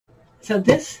So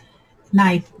this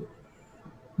knife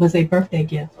was a birthday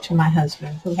gift to my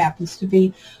husband, who happens to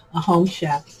be a home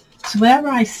chef. So whenever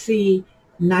I see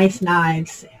nice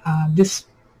knives, this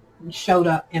showed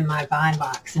up in my Vine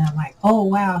box, and I'm like, oh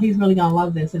wow, he's really gonna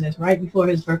love this, and it's right before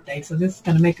his birthday, so this is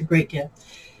gonna make a great gift.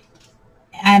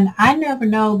 And I never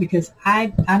know, because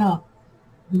I don't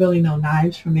really know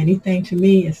knives from anything. To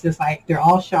me, it's just like they're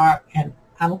all sharp, and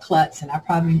I'm a klutz, and I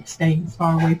probably stay as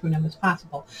far away from them as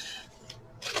possible.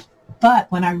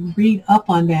 But when I read up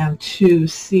on them to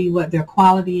see what their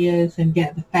quality is and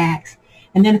get the facts,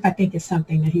 and then if I think it's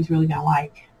something that he's really gonna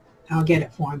like, I'll get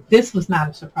it for him. This was not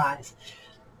a surprise,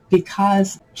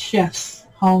 because chefs,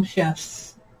 home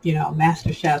chefs, you know,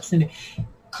 master chefs and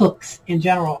cooks in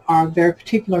general are very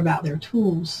particular about their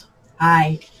tools.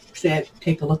 I said,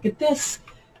 take a look at this.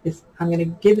 I'm going to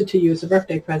give it to you as a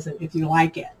birthday present if you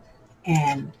like it.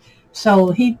 And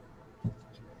so he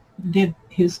did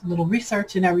his little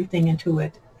research and everything into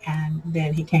it. And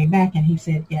then he came back and he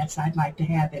said, yes, I'd like to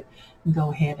have it.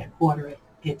 Go ahead and order it.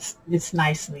 It's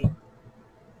nicely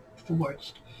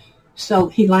forged. So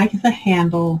he likes the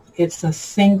handle. It's a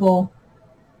single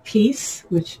piece,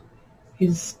 which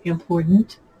is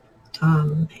important.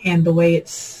 And the way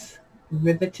it's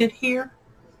riveted here.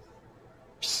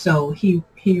 So he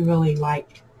really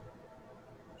liked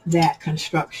that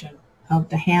construction of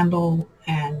the handle,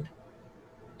 and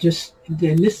just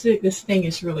then this thing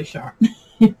is really sharp.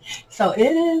 So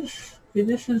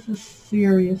this is a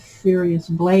serious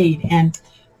blade, and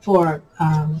for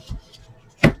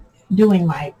doing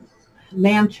like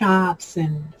lamb chops,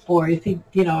 or if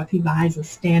he buys a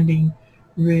standing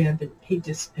rib, and he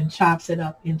just chops it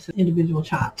up into individual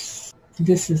chops.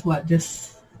 This is what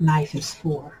this knife is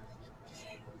for.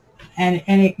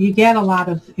 And you get a lot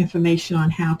of information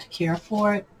on how to care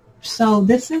for it. So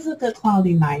this is a good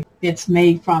quality knife. It's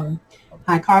made from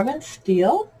high carbon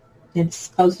steel. It's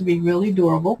supposed to be really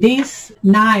durable. These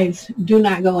knives do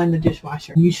not go in the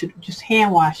dishwasher. You should just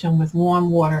hand wash them with warm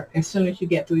water as soon as you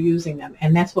get through using them.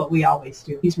 And that's what we always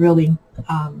do. He's really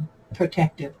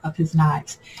protective of his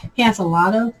knives. He has a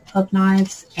lot of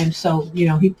knives, and so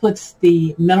he puts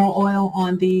the mineral oil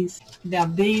on these. Now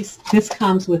this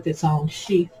comes with its own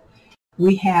sheath.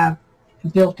 We have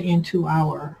built into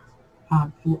our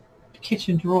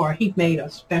kitchen drawer. He made a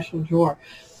special drawer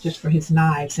just for his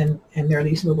knives, and there are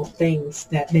these little things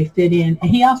that they fit in. And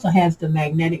he also has the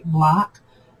magnetic block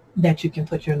that you can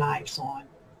put your knives on.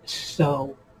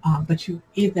 So, but you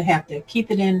either have to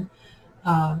keep it in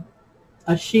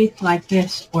a sheath like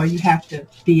this, or you have to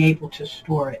be able to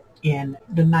store it in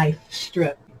the knife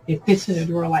strip. It fits in a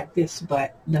drawer like this,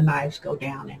 but the knives go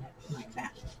down in it like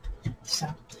that. So,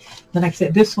 but like I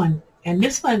said, this one,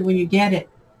 when you get it,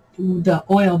 the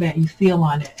oil that you feel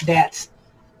on it, that's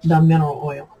the mineral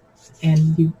oil.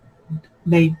 And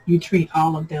you treat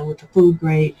all of them with the food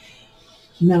grade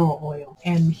mineral oil.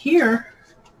 And here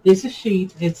is a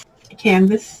sheath. It's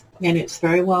canvas, and it's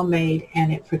very well made,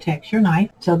 and it protects your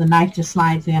knife. So the knife just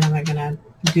slides in, and we're going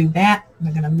to do that.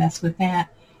 We're going to mess with that.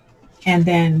 And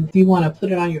then if you want to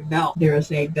put it on your belt, there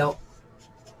is a belt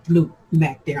loop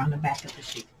back there on the back of the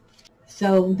sheath.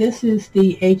 So this is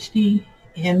the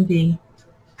HDMD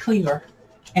Cleaver,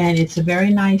 and it's a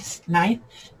very nice knife.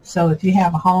 So if you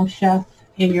have a home chef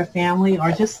in your family,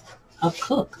 or just a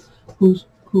cook who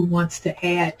wants to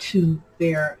add to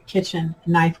their kitchen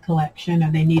knife collection,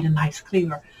 or they need a nice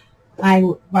cleaver, I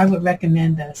would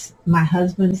recommend this. My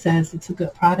husband says it's a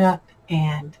good product,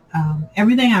 and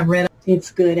everything I've read,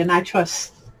 it's good, and I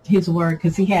trust his word,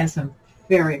 because he has some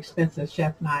very expensive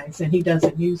chef knives, and he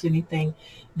doesn't use anything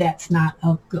that's not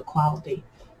of good quality.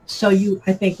 So you,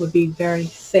 I think, would be very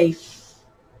safe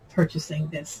purchasing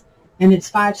this. And it's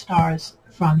 5 stars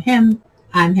from him.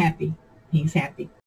 I'm happy. He's happy.